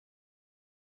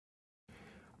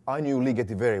I knew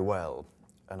Ligeti very well,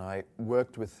 and I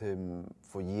worked with him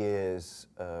for years.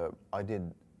 I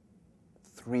did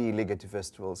 3 Ligeti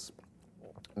festivals,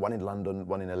 one in London,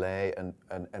 one in LA, and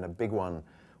a big one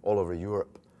all over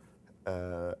Europe.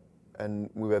 And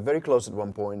we were very close at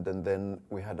one point, and then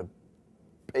we had a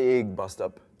big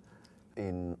bust-up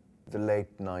in the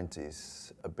late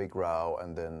 90s, a big row,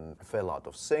 and then fell out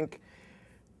of sync.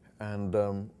 And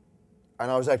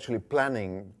I was actually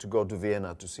planning to go to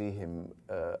Vienna to see him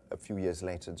a few years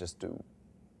later, just to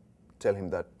tell him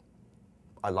that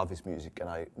I love his music and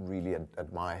I really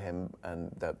admire him,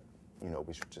 and that, you know,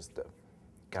 we should just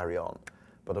carry on.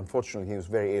 But unfortunately, he was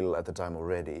very ill at the time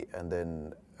already, and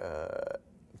then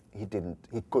he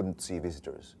couldn't see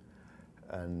visitors,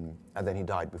 and then he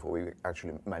died before we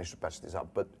actually managed to patch this up.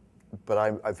 But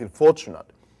I feel fortunate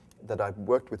that I've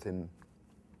worked with him,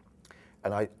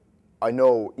 and I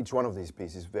know each one of these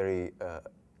pieces very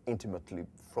intimately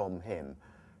from him.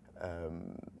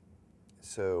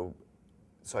 So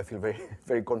I feel very,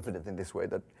 very confident in this way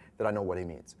that I know what he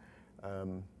means.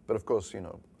 But of course, you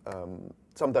know,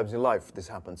 sometimes in life this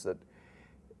happens, that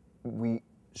we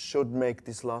should make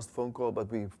this last phone call, but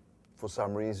we, for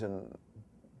some reason,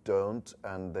 don't,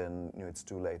 and then, you know, it's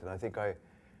too late. And I think I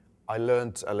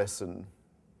learned a lesson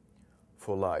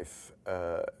for life.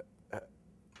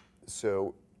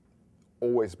 So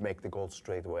always make the call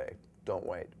straight away. Don't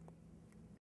wait.